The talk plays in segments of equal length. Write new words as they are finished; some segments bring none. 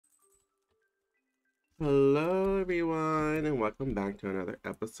Hello, everyone, and welcome back to another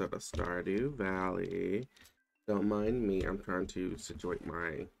episode of Stardew Valley. Don't mind me, I'm trying to situate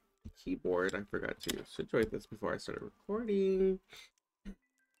my keyboard. I forgot to situate this before I started recording.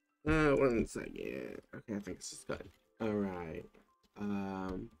 One second. Okay, I think this is good. All right.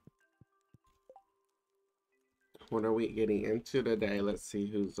 What are we getting into today? Let's see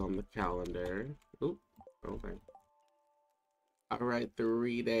who's on the calendar. Oop. Okay. All right,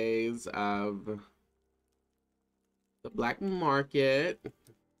 3 days of the black market.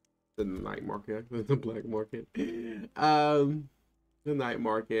 The night market, the black market, the night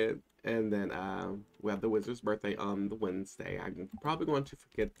market, and then we have the wizard's birthday on the Wednesday. I'm probably going to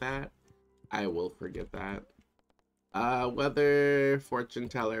forget that. I will forget that. Weather fortune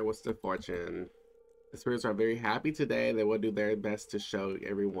teller, what's the fortune? The spirits are very happy today. They will do their best to show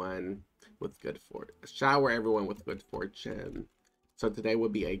everyone with good fortune, shower everyone with good fortune. So today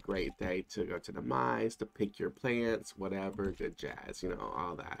would be a great day to go to the mines, to pick your plants, whatever, good jazz, you know,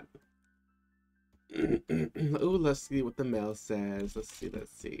 all that. Ooh, let's see what the mail says. Let's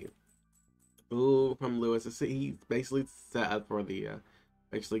see. Ooh, from Lewis. Let's see, he basically set up for the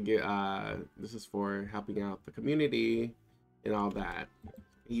actually get this is for helping out the community and all that.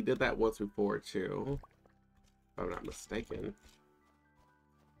 He did that once before too, if I'm not mistaken.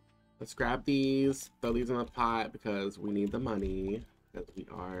 Let's grab these, throw these in the pot because we need the money, because we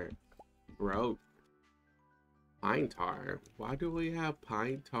are broke. Pine tar. Why do we have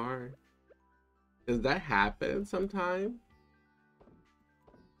pine tar? Does that happen sometime?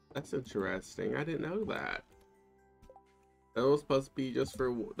 That's interesting. I didn't know that. That was supposed to be just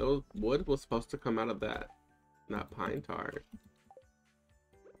for those wood was supposed to come out of that, not pine tar.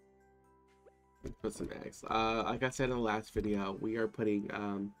 Put some eggs. Like I said in the last video, we are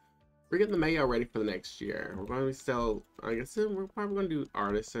putting we're getting the mayo ready for the next year. We're going to sell. I guess we're probably going to do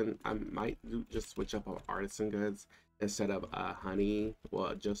artisan. I might just switch up on artisan goods instead of honey.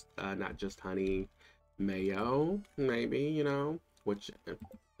 Well, just not just honey, mayo, maybe, you know, which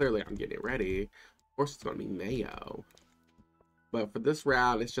clearly I'm getting it ready. Of course, it's going to be mayo. But for this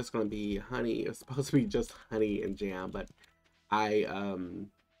round, it's just going to be honey. It's supposed to be just honey and jam, but I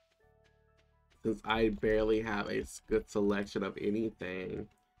since I barely have a good selection of anything,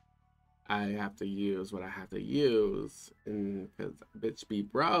 I have to use what I have to use, and because bitch be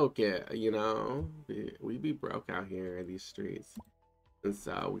broke, you know, we be broke out here in these streets, and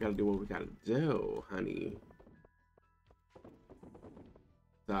so we gotta do what we gotta do, honey.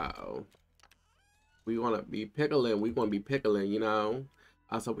 So we want to be pickling. We want to be pickling, you know.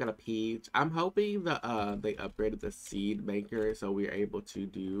 So we got a peach. I'm hoping that they upgraded the seed maker so we're able to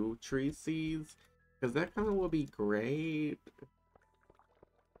do tree seeds, because that kind of would be great.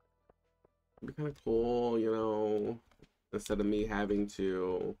 It'd be kind of cool, you know, instead of me having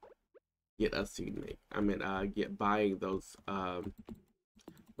to get a seed make. I mean, get buying those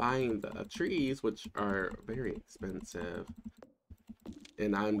buying the trees, which are very expensive.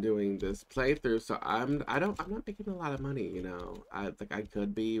 And I'm doing this playthrough, so I'm not making a lot of money, you know. I think I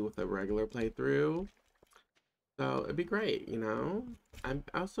could be with a regular playthrough, so it'd be great, you know. I'm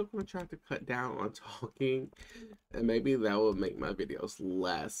also gonna try to cut down on talking, and maybe that will make my videos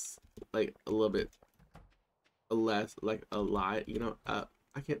less, like a little bit less, like a lot, you know. I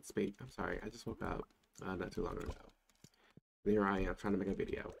can't speak. I'm sorry. I just woke up not too long ago. And here I am trying to make a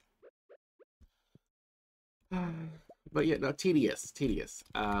video. But yeah, no, tedious.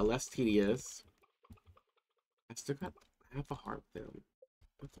 Less tedious. I still got half a heart then.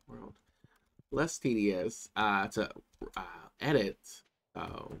 What the world? Less tedious to edit.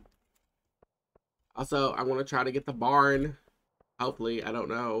 So also I want to try to get the barn. Hopefully, I don't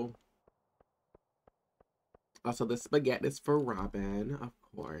know. Also, the spaghetti is for Robin, of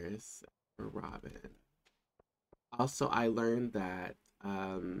course. For Robin. Also, I learned that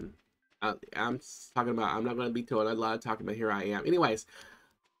I'm talking about, I'm not going to be doing a lot of talking, but here I am. Anyways,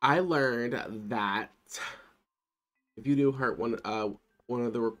 I learned that if you do hurt one of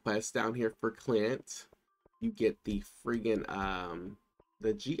the requests down here for Clint, you get the friggin'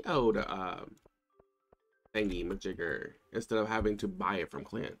 the geode thingy majigger instead of having to buy it from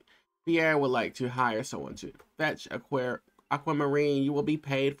Clint. Pierre would like to hire someone to fetch aquamarine. You will be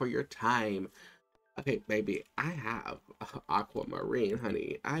paid for your time. Okay, baby, I have aquamarine,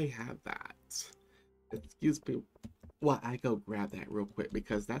 honey. I have that. Excuse me while I go grab that real quick,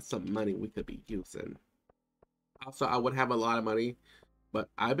 because that's some money we could be using. Also, I would have a lot of money, but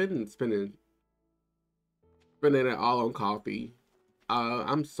I've been spending it all on coffee.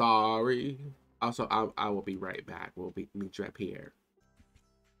 I'm sorry. Also, I will be right back. We'll meet you at Pierre.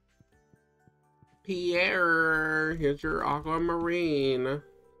 Pierre, here's your aquamarine.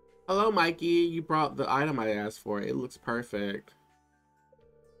 Hello, Mikey. You brought the item I asked for. It looks perfect.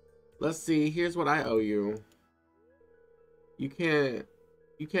 Let's see. Here's what I owe you. You can't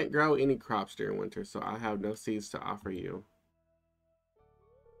grow any crops during winter, so I have no seeds to offer you.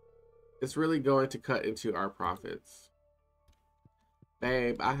 It's really going to cut into our profits.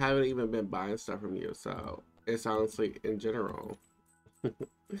 Babe, I haven't even been buying stuff from you, so it's honestly in general.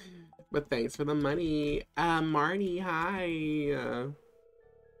 But thanks for the money. Marnie, hi.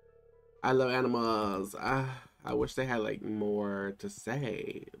 I love animals. I wish they had like more to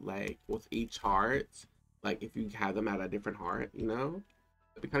say, like with each heart. Like if you have them at a different heart, you know,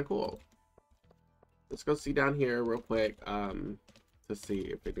 that'd be kind of cool. Let's go see down here real quick, to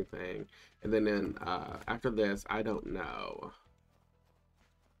see if anything, and then after this, I don't know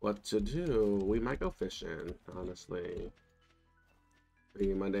what to do. We might go fishing, honestly.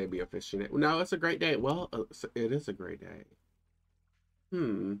 Maybe Monday be a fishing day. No, it's a great day. Well, it is a great day.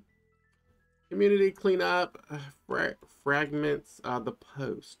 Hmm. Community cleanup, fragments, the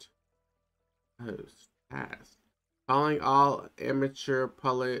task. Calling all amateur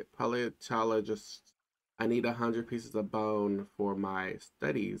paleontologists. I need 100 pieces of bone for my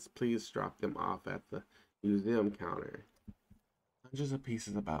studies. Please drop them off at the museum counter. Hundreds of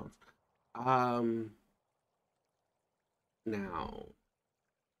pieces of bones. Um, now.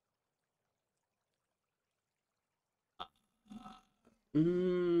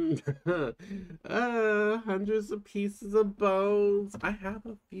 Mm, hundreds of pieces of bones. I have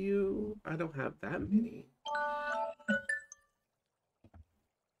a few. I don't have that many.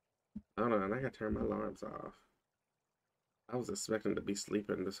 Hold on, I gotta turn my alarms off. I was expecting to be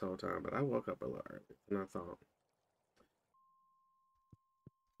sleeping this whole time, but I woke up a little early and I thought,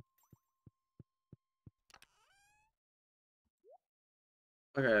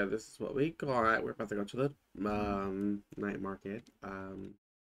 okay, this is what we got. We're about to go to the night market.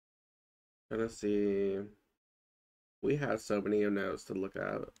 Gonna see. We have so many notes to look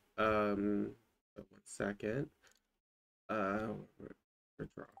at. 1 second. Uh,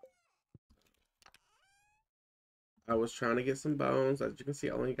 I was trying to get some bones. As you can see,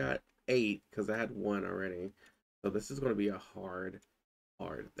 I only got 8 because I had 1 already. So this is going to be a hard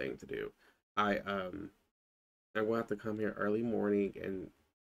thing to do. I'm going to have to come here early morning and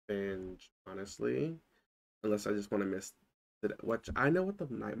binge, honestly, unless I just want to miss what I know what the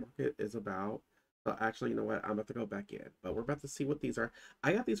night market is about. So actually, you know what? I'm about to go back in, but we're about to see what these are.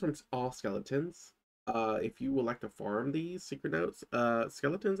 I got these from all skeletons. If you would like to farm these secret notes,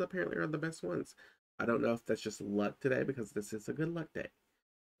 skeletons apparently are the best ones. I don't know if that's just luck today because this is a good luck day.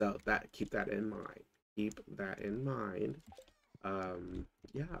 So that keep that in mind. Keep that in mind.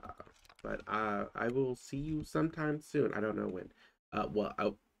 Yeah, but I will see you sometime soon. I don't know when. Well, I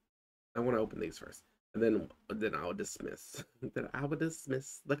want to open these first, and then I'll dismiss. Then I will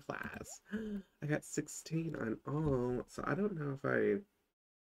dismiss the class. I got 16 on all, so I don't know if I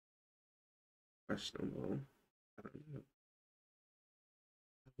questionable. I don't know.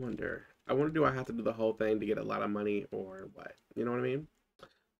 I wonder. I wonder, do I have to do the whole thing to get a lot of money or what? You know what I mean?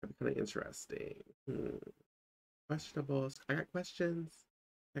 That'd be kind of interesting. Questionables. I got questions.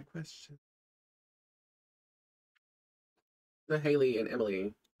 I got questions. So Haley and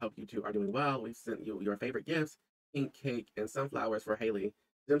Emily, hope you two are doing well. We've sent you your favorite gifts: pink cake and sunflowers for Haley,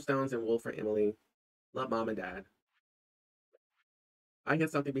 gemstones and wool for Emily. Love, mom and dad. I hid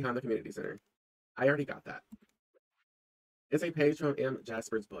something behind the community center. I already got that. It's a page from M.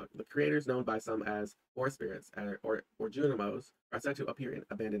 Jasper's book. The creators, known by some as forest spirits or Junimos, are said to appear in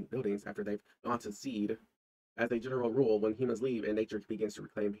abandoned buildings after they've gone to seed. As a general rule, when humans leave and nature begins to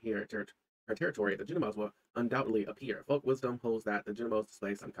reclaim her territory, the Junimos will undoubtedly appear. Folk wisdom holds that the Junimos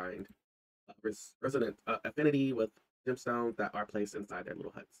display some kind of resonant affinity with gemstones that are placed inside their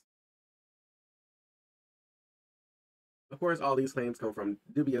little huts. Of course, all these claims come from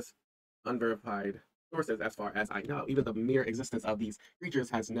dubious, unverified sources as far as I know. Even the mere existence of these creatures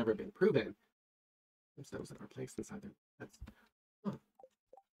has never been proven. Gemstones that are placed inside their huts. Huh.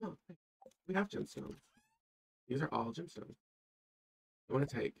 Oh, we have gemstones. These are all gemstones. I want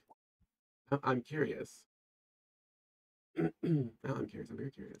to take. I'm curious. I'm curious. I'm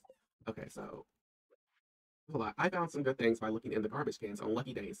very curious. Okay, so a lot. I found some good things by looking in the garbage cans on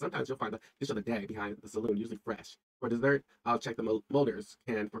lucky days. Sometimes you'll find the dish of the day behind the saloon, usually fresh. For dessert, I'll check the molders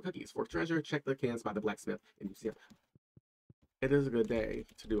can for cookies. For treasure, check the cans by the blacksmith and museum. It is a good day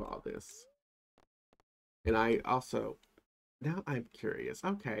to do all this. And I also, now I'm curious.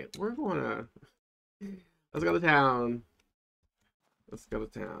 Okay, we're gonna, let's go to town. Let's go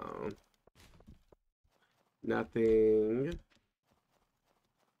to town. Nothing.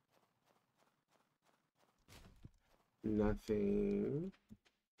 Nothing.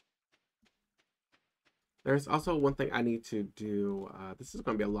 There's also one thing I need to do. This is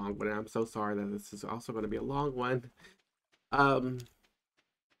going to be a long one, and I'm so sorry that this is also going to be a long one. Um,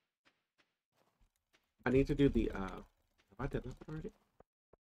 I need to do the, have I done this already?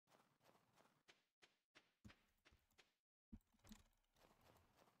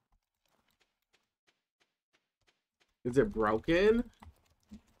 Is it broken?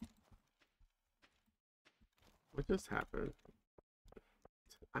 What just happened?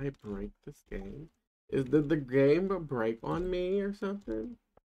 I break this game? Did the game break on me or something?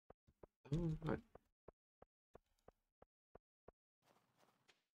 Oh,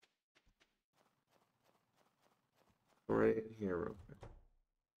 right in here real quick.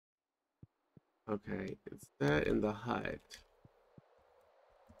 Okay, it's that in the hut.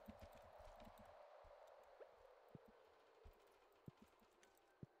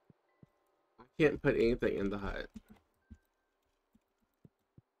 I can't put anything in the hut.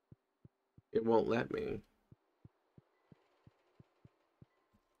 It won't let me.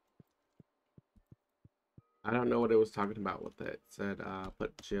 I don't know what it was talking about with it. It said,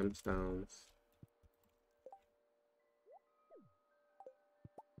 put gemstones.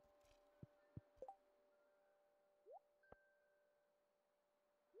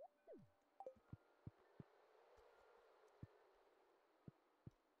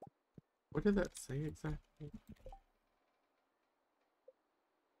 What did that say exactly?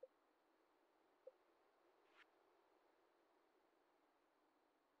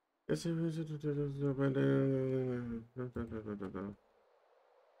 Choose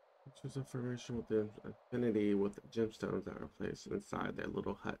a formation with the affinity with gemstones that are placed inside their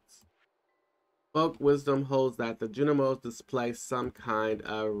little huts. Folk wisdom holds that the Junimos display some kind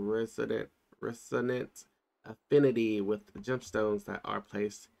of resonant affinity with the gemstones that are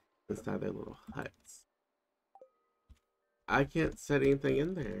placed inside their little huts. I can't set anything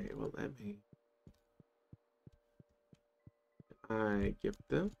in there. It won't let me. I gift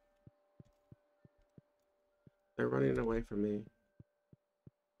them. They're running away from me.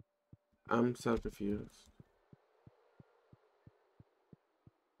 I'm so confused.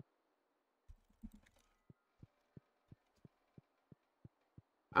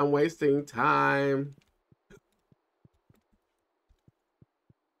 I'm wasting time.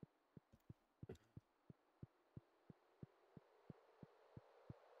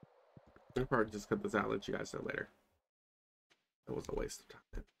 I'll probably just cut this out and let you guys know later. It was a waste of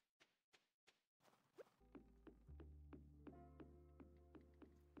time.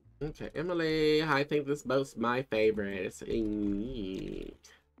 Okay, Emily, I think this boat's my favorite. You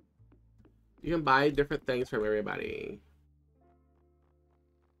can buy different things from everybody.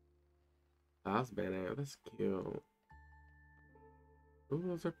 Sauce banana, that's cute. Ooh,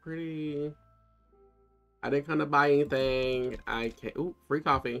 those are pretty. I didn't come to buy anything. I can't. Ooh, free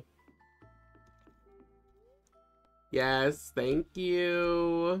coffee. Yes, thank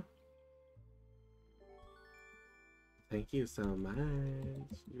you. Thank you so much.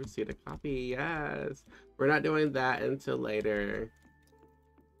 You received a copy, yes. We're not doing that until later.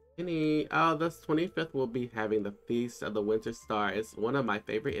 Any, oh, this 25th will be having the Feast of the Winter Star. It's one of my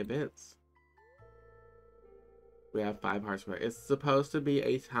favorite events. We have 5 hearts for it. It's supposed to be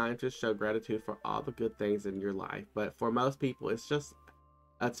a time to show gratitude for all the good things in your life, but for most people, it's just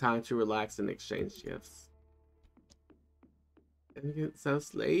a time to relax and exchange gifts. I get so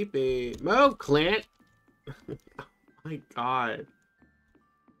sleepy. Move, Clint! Oh my god.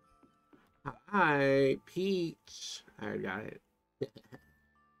 Hi, Peach. I already got it.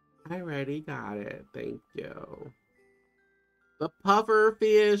 I already got it. Thank you. The puffer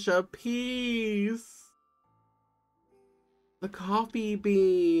fish of peace. The coffee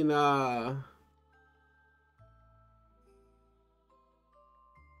bean.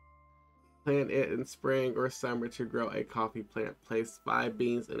 Plant it in spring or summer to grow a coffee plant. Place 5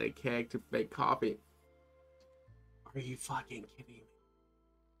 beans in a keg to make coffee. Are you fucking kidding me?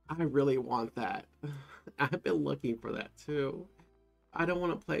 I really want that. I've been looking for that too. I don't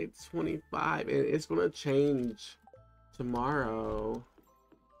want to play 25 and it's going to change tomorrow.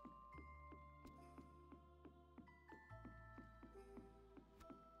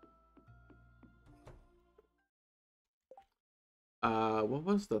 What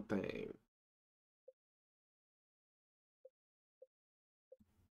was the thing?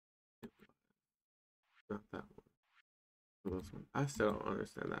 Not that one. This one. I still don't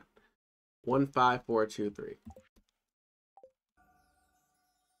understand that. 15423.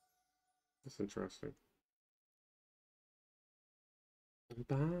 That's interesting.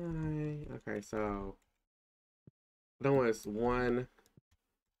 Bye. Okay, so no one is 1,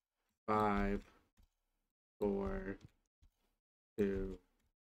 5, 4, 2,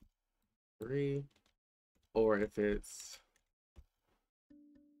 3. or if it's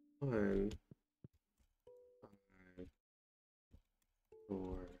 1, 5,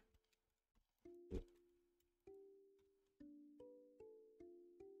 4.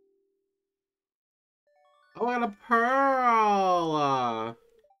 Oh, I got a pearl!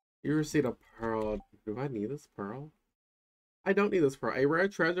 You received a pearl. Do I need this pearl? I don't need this pearl. A rare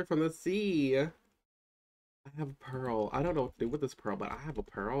treasure from the sea. I have a pearl. I don't know what to do with this pearl, but I have a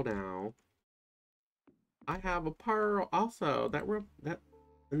pearl now. I have a pearl. Also, that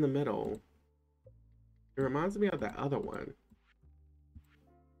in the middle. It reminds me of that other one.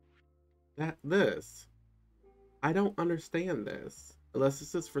 This. I don't understand this. Unless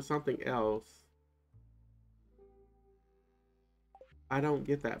this is for something else. I don't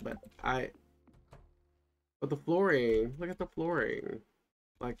get that, but the flooring, look at the flooring.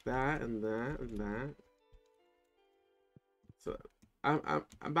 Like that and that and that. So I'm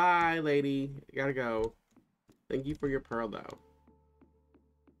bye, lady. Gotta go. Thank you for your pearl though.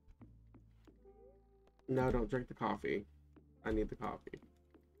 No, don't drink the coffee. I need the coffee.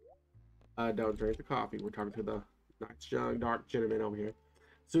 Don't drink the coffee. We're talking to the nice young dark gentleman over here.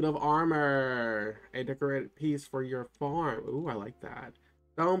 Suit of armor. A decorated piece for your farm. Ooh, I like that.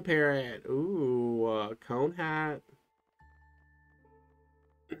 Stone parrot. Ooh, cone hat.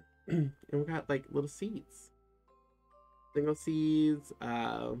 And we got like little seeds. Single seeds.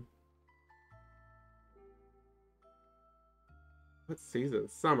 What season?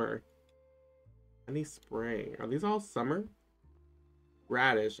 Summer. I need spring. Are these all summer?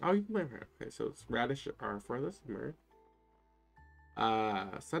 Radish. Oh, you can okay, so it's radish are for the summer.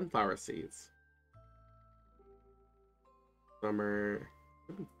 Sunflower seeds. Summer.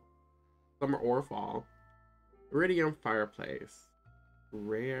 Summer or fall. Iridium fireplace.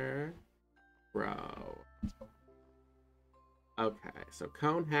 Rare. Bro. Okay, so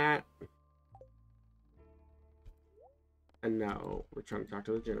cone hat. And no, we're trying to talk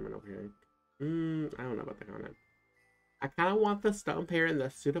to the gentleman over here. I don't know about the cone hat. I kind of want the stone pair and the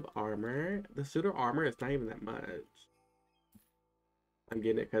suit of armor. The suit of armor is not even that much. I'm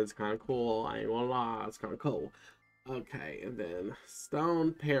getting it because it's kind of cool. I ain't gonna lie, it's kind of cool. Okay, and then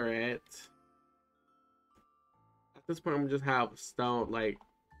stone parrot. At this point, I'm gonna just have stone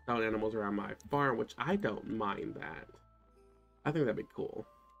animals around my farm, which I don't mind that. I think that'd be cool.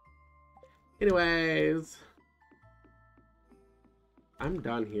 Anyways, I'm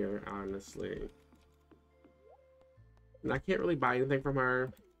done here, honestly. And I can't really buy anything from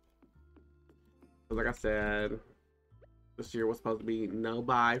her. But like I said, this year was supposed to be no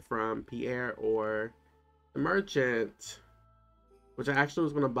buy from Pierre or the merchant. Which I actually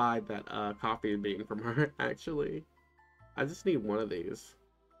was going to buy that coffee bean from her, actually. I just need one of these.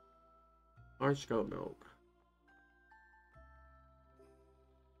 Orange goat milk.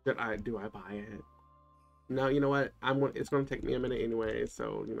 Do I buy it? No, you know what? It's gonna take me a minute anyway,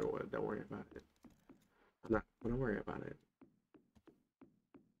 so you know what? Don't worry about it. I'm not gonna worry about it.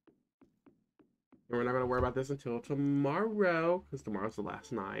 And we're not gonna worry about this until tomorrow, because tomorrow's the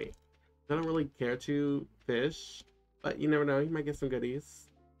last night. I don't really care to fish, but you never know. You might get some goodies.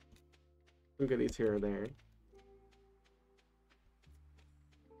 Some goodies here or there.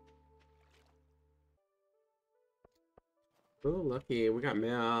 Oh, lucky. We got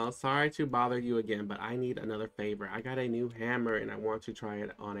mail. Sorry to bother you again, but I need another favor. I got a new hammer and I want to try it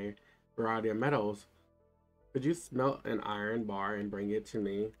on a variety of metals. Could you smelt an iron bar and bring it to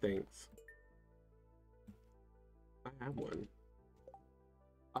me? Thanks. I have one.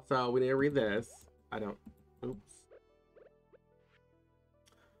 Also, we need to read this. I don't. Oops.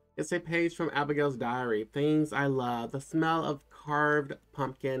 It's a page from Abigail's diary. Things I love. The smell of carved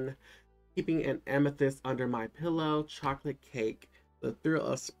pumpkin. Keeping an amethyst under my pillow, chocolate cake, the thrill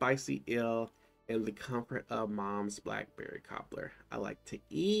of spicy eel, and the comfort of mom's blackberry cobbler. I like to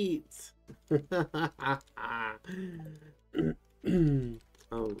eat.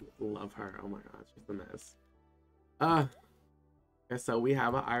 Oh, love her. Oh my gosh, she's a mess. Okay, so we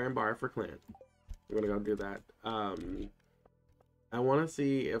have an iron bar for Clint. I'm gonna go do that. I want to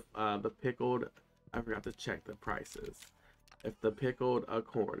see if the pickled. I forgot to check the prices. If the pickled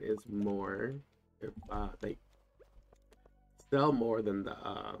corn is more, if they sell more than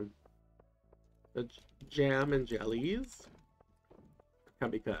the jam and jellies,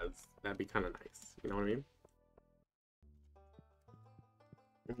 because that'd be kind of nice. You know what I mean?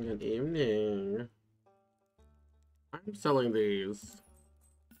 Good evening. I'm selling these.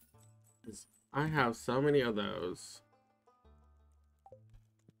 I have so many of those.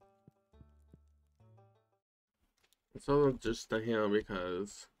 I'm selling just to him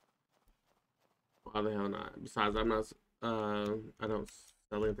because why the hell not? Besides, I'm not. I don't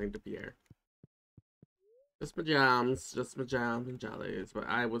sell anything to Pierre. just my jams and jellies. But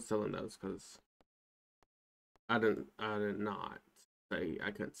I was selling those because I did not say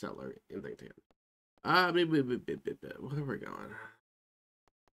I couldn't sell or anything to him. Where are we going?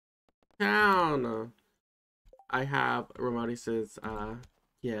 Town. I have Ramonis's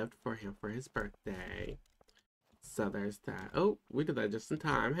gift for him for his birthday. So there's that. Oh, we did that just in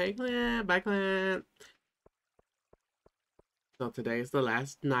time. Hey Clint, bye Clint. So today's the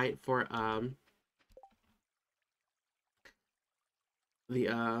last night for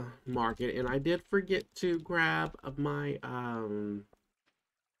the market, and I did forget to grab my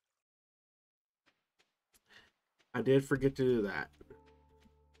I did forget to do that.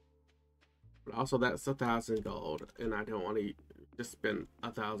 But also that's 1,000 gold, and I don't want to just spend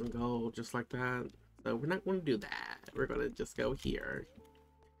 1,000 gold just like that. So we're not going to do that. We're going to just go here,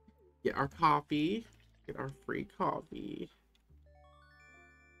 get our coffee, get our free coffee,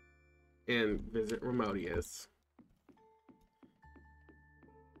 and visit Remodius.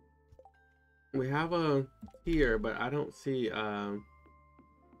 We have a here, but I don't see Remodius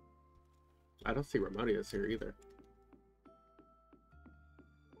here either.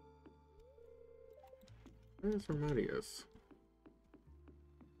 Where's Remodius?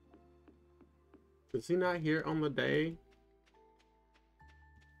 Is he not here on the day?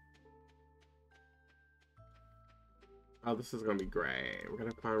 Oh, this is gonna be great. We're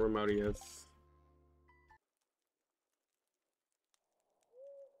gonna find Remodius.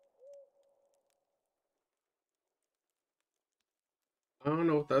 I don't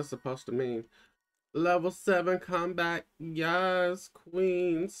know what that's supposed to mean. Level 7 combat. Yes,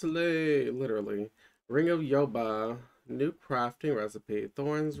 Queen Slay. Literally. Ring of Yoba. New crafting recipe.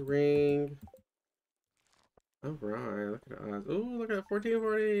 Thorns ring. Alright, look at us. Ooh, look at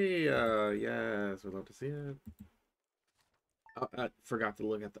 1440. Yes, we'd love to see it. Oh, I forgot to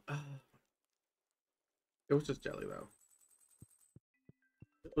look at the. It was just jelly though.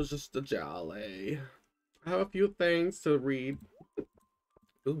 It was just a jelly. I have a few things to read.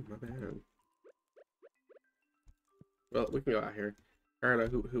 Ooh, my bad. Well, we can go out here. Heard a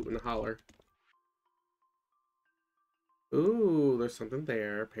hoot hoot and a holler. Ooh, there's something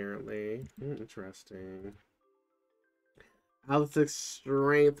there, apparently. Interesting. Holistic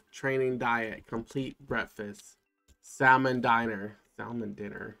strength training diet. Complete breakfast. Salmon diner. Salmon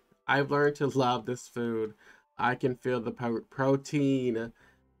dinner. I've learned to love this food. I can feel the protein.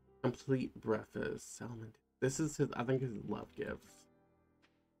 Complete breakfast. Salmon. This is his, I think his love gift.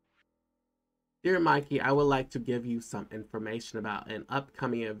 Dear Mikey, I would like to give you some information about an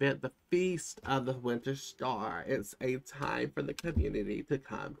upcoming event, the Feast of the Winter Star. It's a time for the community to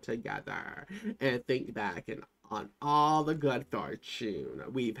come together and think back on all the good fortune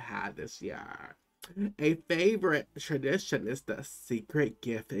we've had this year. A favorite tradition is the secret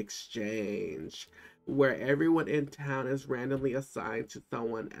gift exchange, where everyone in town is randomly assigned to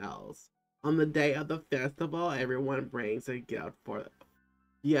someone else. On the day of the festival, everyone brings a gift for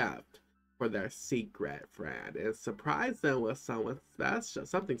their secret friend and surprise them with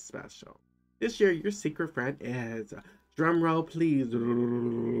something special. This year, your secret friend is, drum roll please.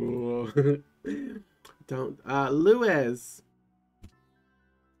 Don't, Lewis.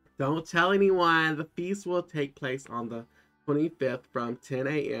 Don't tell anyone. The feast will take place on the 25th from 10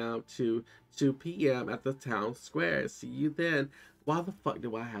 a.m. to 2 p.m. at the town square. See you then. Why the fuck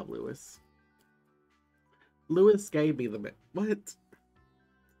do I have Lewis? Lewis gave me the what?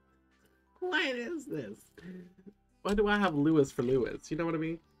 What is this? Why do I have Lewis for Lewis? You know what I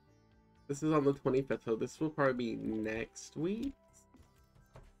mean? This is on the 25th, so this will probably be next week.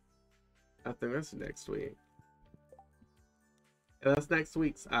 I think that's next week. Yeah, that's next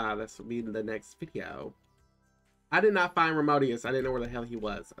week's, this will be the next video. I did not find Remodius. I didn't know where the hell he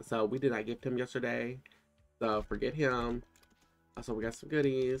was. So we did not gift him yesterday. So forget him. Also, we got some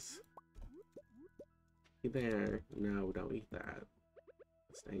goodies. Eat there. No, don't eat that.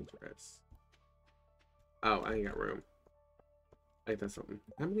 It's dangerous. Oh, I ain't got room. I think that's something.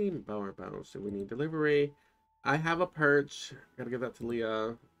 How many bones do we need? Delivery. I have a perch. Gotta give that to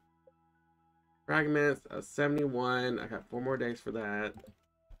Leah. Fragments. 71. I got 4 more days for that.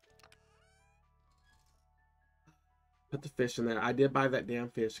 Put the fish in there. I did buy that damn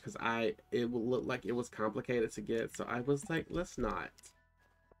fish because it would look like it was complicated to get. So I was like, let's not.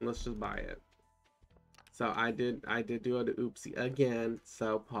 Let's just buy it. So I did do an oopsie again.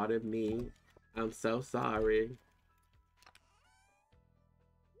 So pardon me. I'm so sorry.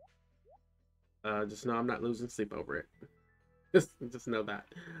 Just know I'm not losing sleep over it. just know that.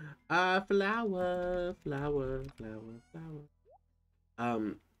 Flower.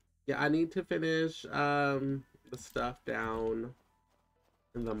 Yeah, I need to finish the stuff down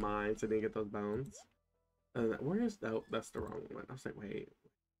in the mines. I need to get those bones. Where is that? Oh, that's the wrong one. I was like, wait.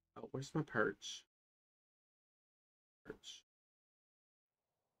 Oh, where's my perch? Perch.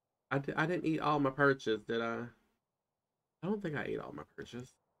 I didn't eat all my perches, did I? I don't think I ate all my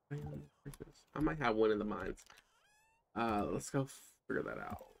perches. I might have one in the mines. Let's go figure that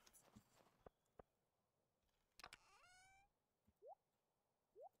out.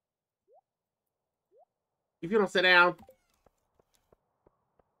 If you don't sit down,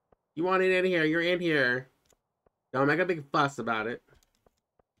 you want it in here, you're in here. Don't make a big fuss about it.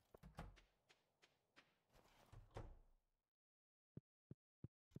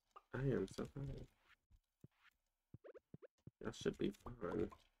 I am so funny. That should be fun.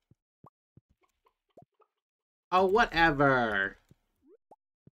 Oh, whatever.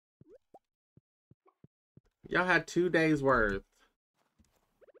 Y'all had 2 days worth.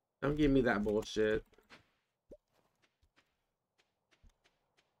 Don't give me that bullshit.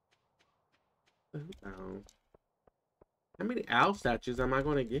 Oh. How many owl statues am I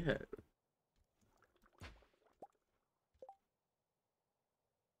going to get?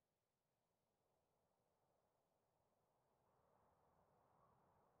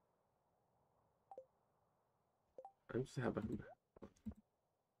 I'm just having...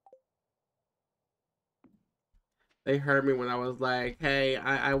 They heard me when I was like, hey,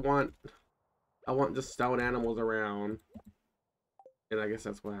 I want just stone animals around. And I guess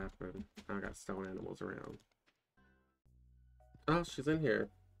that's what happened. I got stone animals around. Oh, she's in here.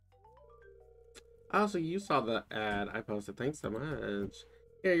 Oh, so you saw the ad I posted. Thanks so much.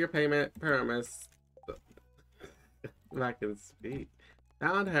 Here, your payment. Promise. I can speak.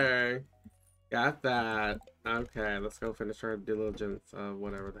 Found her. Got that. Okay, let's go finish our diligence of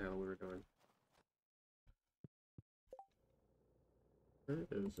whatever the hell we were doing. Where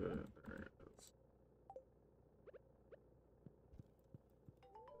is it? There it is.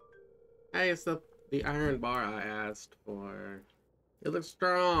 Hey, it's the iron bar I asked for. It looks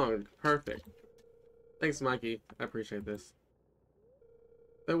strong. Perfect. Thanks, Mikey. I appreciate this.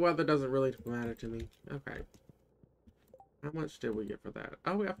 The weather doesn't really matter to me. Okay. How much did we get for that?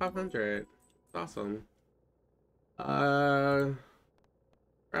 Oh, we got 500. Awesome. Uh,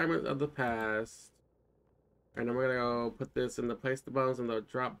 Fragments of the past. And I'm gonna go put this in the place the bones in the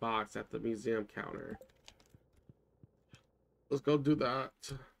drop box at the museum counter. Let's go do that.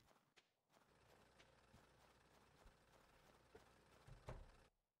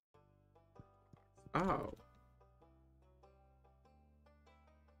 Oh.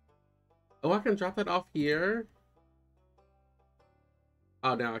 Oh, I can drop that off here?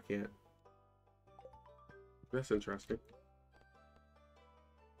 Oh, now I can't. That's interesting.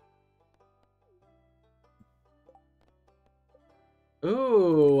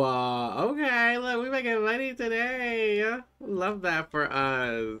 Ooh, okay, look, we making money today. Love that for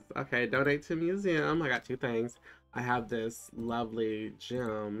us. Okay, donate to museum. I got two things. I have this lovely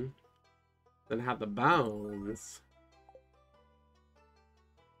gem. Then I have the bones.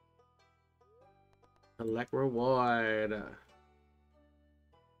 Collect reward.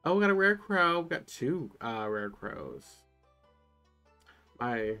 Oh, we got a rare crow. We got two rare crows.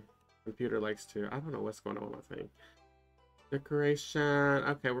 My computer likes to. I don't know what's going on with my thing. Decoration.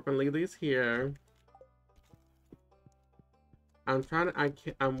 Okay, we're gonna leave these here. I'm trying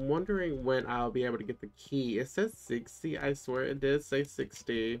to. I'm wondering when I'll be able to get the key. It says 60. I swear it did say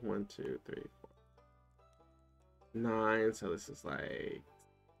 60. 1, 2, 3, 4, 9. So this is like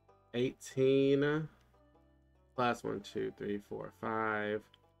 18 plus 1, 2, 3, 4, 5.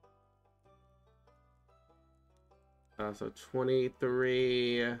 So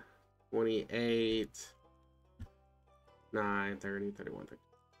 23, 28, 9, 30, 31,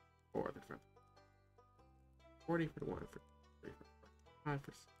 34, 35, 40, 41, 43, 45,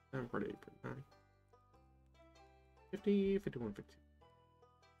 47, 48, 49, 50, 51, 52,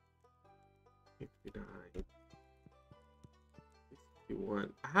 59,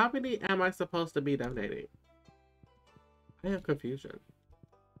 61. How many am I supposed to be donating? I have confusion.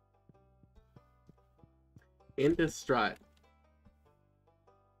 In distraught.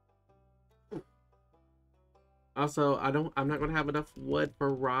 Also, I'm not gonna have enough wood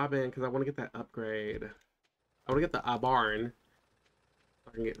for Robin because I want to get that upgrade. I want to get the barn.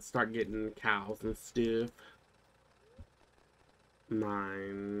 I can start getting cows and stuff.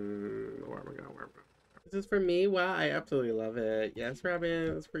 Mine. Where am I going? Where am I going? This is for me. Wow, I absolutely love it. Yes,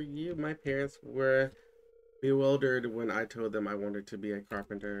 Robin, it's for you. My parents were bewildered when I told them I wanted to be a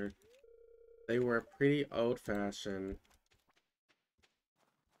carpenter. They were pretty old-fashioned.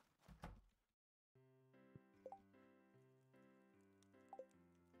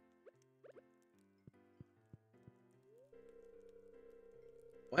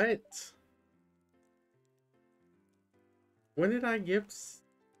 What? When did I gift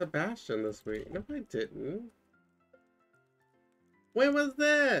Sebastian this week? No, I didn't. When was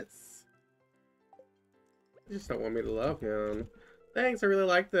this? You just don't want me to love him. Thanks, I really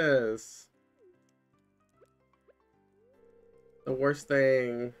like this. The worst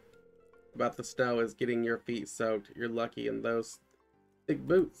thing about the snow is getting your feet soaked. You're lucky in those thick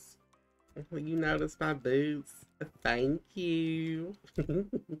boots. You noticed my boots. Thank you.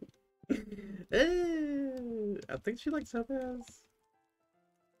 I think she likes Topaz.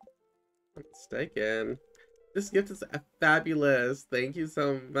 I'm mistaken. This gift is fabulous. Thank you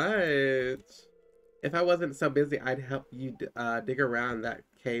so much. If I wasn't so busy, I'd help you dig around that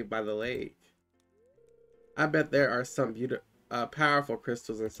cave by the lake. I bet there are some beautiful, powerful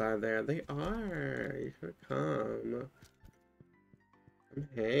crystals inside there. They are. You should come.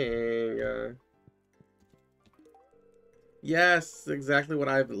 Hang. Yes, exactly what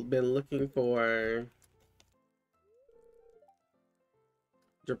I've been looking for.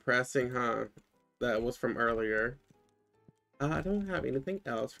 Depressing, huh? That was from earlier. I don't have anything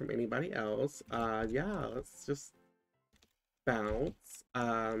else from anybody else. Yeah, let's just bounce.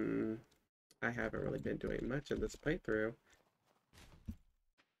 I haven't really been doing much in this playthrough.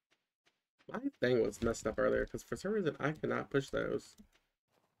 My thing was messed up earlier because for some reason I cannot push those.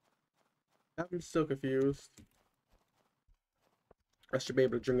 I'm still confused. I should be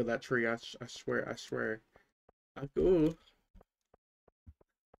able to drink of that tree. I swear, I swear. Ooh.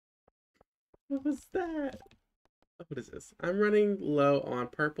 What was that? What is this? I'm running low on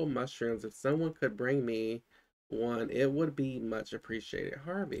purple mushrooms. If someone could bring me one, it would be much appreciated.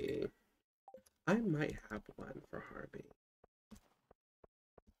 Harvey. I might have one for Harvey.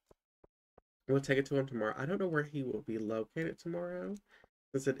 We'll take it to him tomorrow. I don't know where he will be located tomorrow,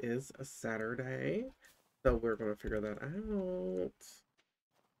 since it is a Saturday. So we're going to figure that out.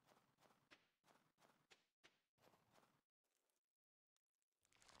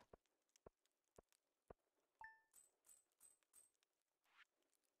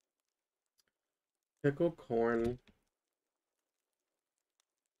 Pickled corn.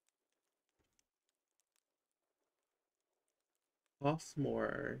 Costs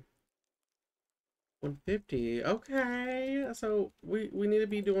more. 150. Okay. So we need to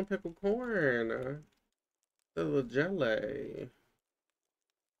be doing pickled corn. The jelly.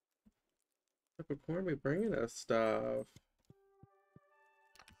 Pickled corn be bringing us stuff.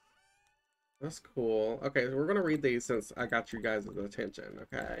 That's cool. Okay, so we're gonna read these since I got you guys' attention.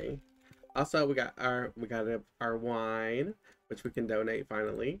 Okay. Also, we got our wine, which we can donate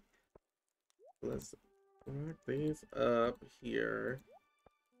finally. Let's mark these up here.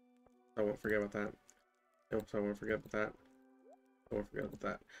 I won't forget about that. Nope, so I won't forget about that. I won't forget about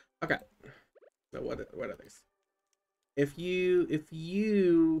that. Okay. So what are these? If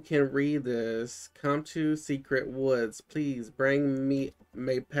you can read this, come to Secret Woods. Please bring me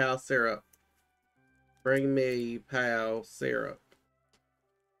maple syrup. Bring me pal syrup.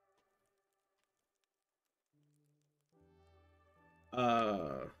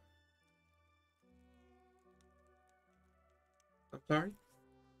 I'm sorry?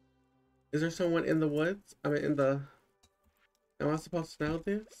 Is there someone in the woods? I mean, am I supposed to know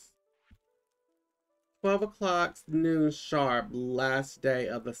this? 12 o'clock noon sharp, last day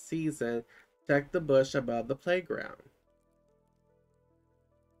of the season. Check the bush above the playground.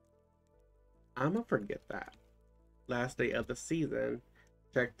 I'ma forget that. Last day of the season.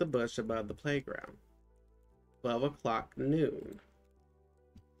 Check the bush above the playground. 12 o'clock noon.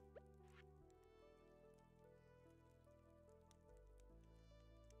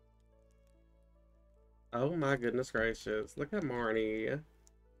 Oh my goodness gracious. Look at Marnie.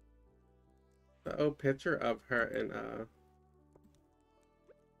 The old picture of her in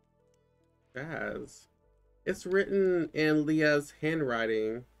Jazz. It's written in Leah's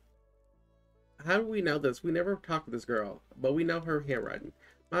handwriting. How do we know this? We never talked to this girl, but we know her handwriting.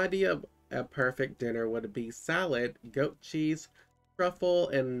 My idea of a perfect dinner would be salad, goat cheese, truffle,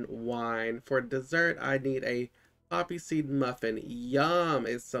 and wine. For dessert, I need a poppy seed muffin. Yum!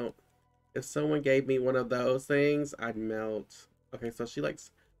 If someone gave me one of those things, I'd melt. Okay, so she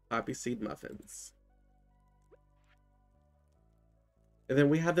likes poppy seed muffins. And then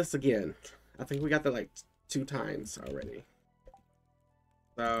we have this again. I think we got that like 2 times already.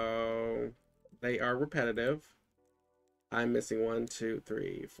 So they are repetitive. I'm missing 1, 2,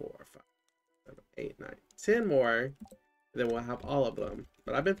 3, 4, 5, 7, 8, 9, 10 more. And then we'll have all of them.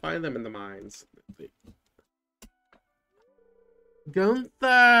 But I've been finding them in the mines.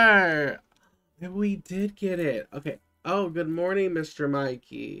 Gunther! We did get it. Okay. Oh, good morning, Mr.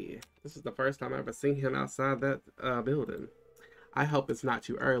 Mikey. This is the first time I've ever seen him outside that building. I hope it's not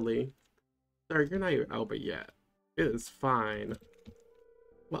too early. Sir, you're not even over yet. It is fine.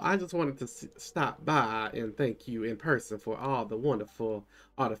 Well, I just wanted to stop by and thank you in person for all the wonderful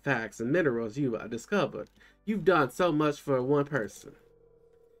artifacts and minerals you discovered. You've done so much for one person.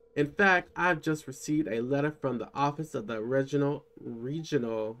 In fact, I've just received a letter from the office of the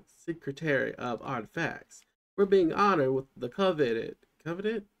regional secretary of artifacts. We're being honored with the coveted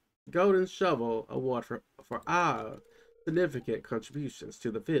Golden Shovel Award for our significant contributions to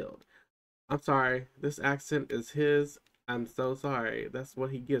the field. I'm sorry, this accent is his. I'm so sorry. That's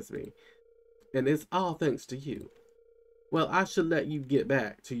what he gives me. And it's all thanks to you. Well, I should let you get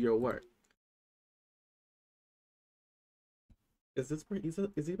back to your work. Is this where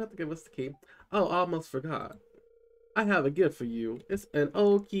is he about to give us the key? Oh, I almost forgot. I have a gift for you. It's an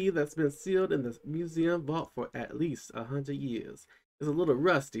old key that's been sealed in the museum vault for at least 100 years. It's a little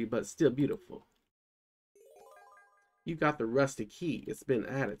rusty, but still beautiful. You got the rusty key. It's been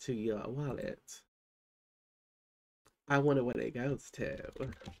added to your wallet. I wonder what it goes to.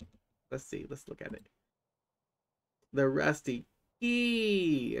 Let's see. Let's look at it. The rusty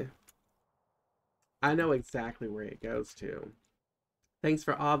key. I know exactly where it goes to. Thanks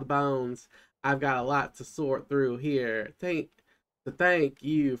for all the bones. I've got a lot to sort through here. Thank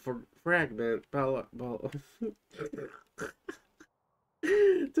you for fragment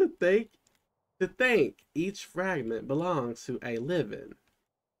to think each fragment belongs to a living,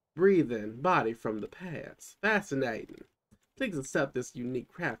 breathing body from the past. Fascinating. Please accept this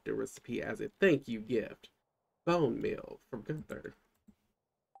unique crafting recipe as a thank you gift. Bone meal from Gunther.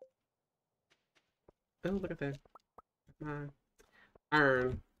 Oh, look at that. My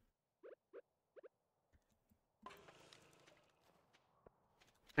iron.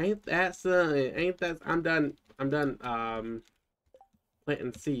 Ain't that son? Ain't that? I'm done. I'm done.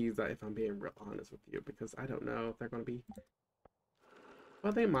 Planting seeds. If I'm being real honest with you, because I don't know if they're gonna be.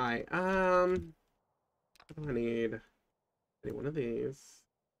 Well, they might. What do I need? I need one of these.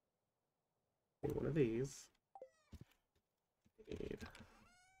 I need one of these. I need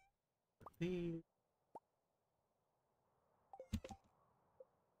these.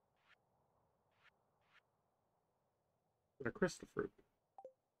 A crystal fruit.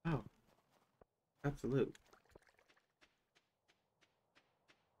 Oh, absolute.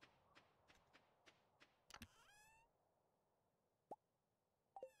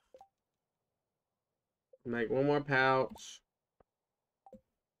 Make one more pouch.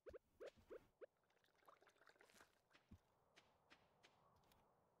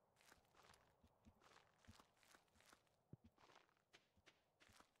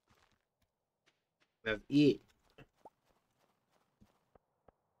 That's it.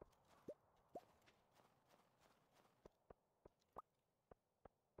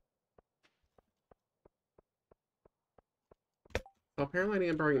 So apparently I need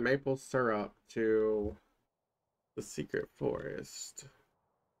to bring maple syrup to the secret forest.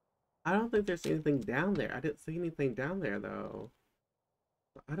 I don't think there's anything down there. I didn't see anything down there though.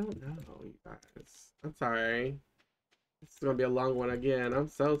 I don't know, you guys. I'm sorry. This is gonna be a long one again. I'm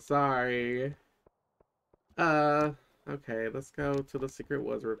so sorry. Uh, okay, let's go to the secret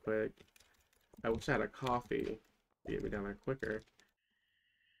woods real quick. I wish I had a coffee to get me down there quicker.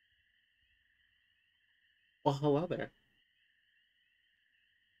 Well, hello there.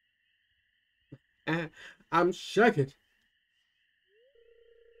 I'm shaking.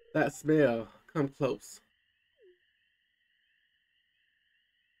 That smell. Come close.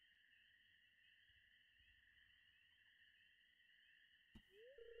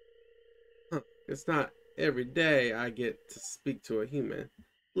 Huh. It's not every day I get to speak to a human.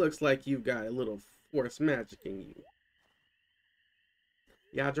 Looks like you've got a little force magic in you.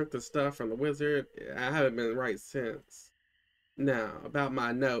 Yeah, I drank the stuff from the wizard. I haven't been right since. Now, about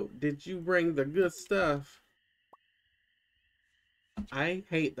my note. Did you bring the good stuff? I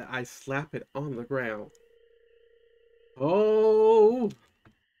hate that I slap it on the ground. Oh!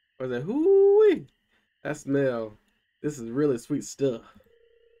 Or the hooey! That smell. This is really sweet stuff.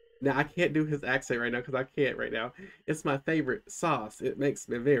 Now, I can't do his accent right now because I can't right now. It's my favorite sauce. It makes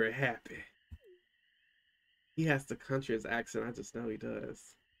me very happy. He has the country's accent. I just know he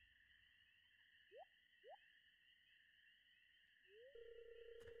does.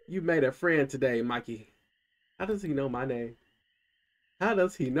 You made a friend today, Mikey. How does he know my name? How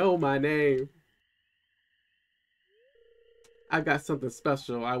does he know my name? I got something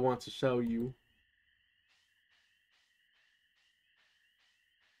special I want to show you.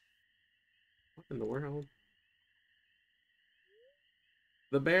 What in the world?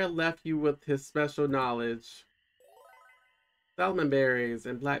 The bear left you with his special knowledge. Salmon berries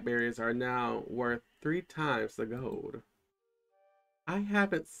and blackberries are now worth 3 times the gold. I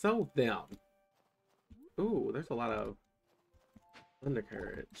haven't sold them. Ooh, there's a lot of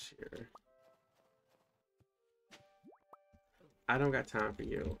undercarriage here. I don't got time for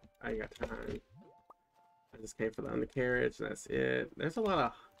you. I ain't got time. I just came for the undercarriage, and that's it. There's a lot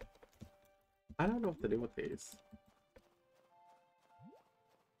of... I don't know what to do with these.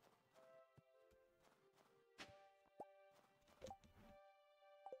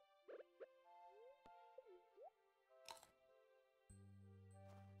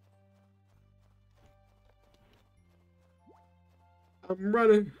 I'm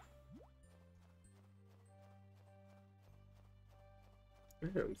running.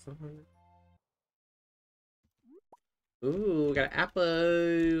 I'm so hungry. Ooh, we got an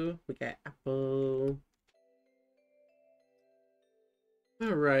apple. We got apple.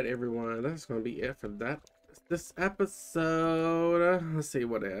 All right, everyone. That's gonna be it for this episode. Let's see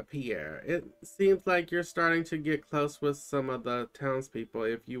what Pierre. It seems like you're starting to get close with some of the townspeople.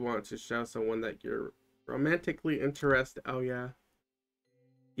 If you want to show someone that you're romantically interested, oh yeah,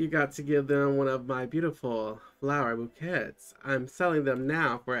 you got to give them one of my beautiful flower bouquets. I'm selling them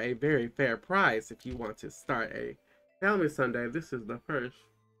now for a very fair price. If you want to start a family someday, this is the first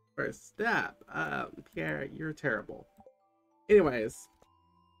step. Pierre, you're terrible. Anyways.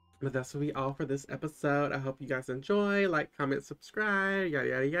 But that's will be all for this episode. I hope you guys enjoy. Like, comment, subscribe, yada,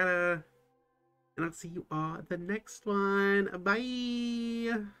 yada, yada. And I'll see you all at the next one.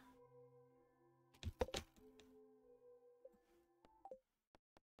 Bye.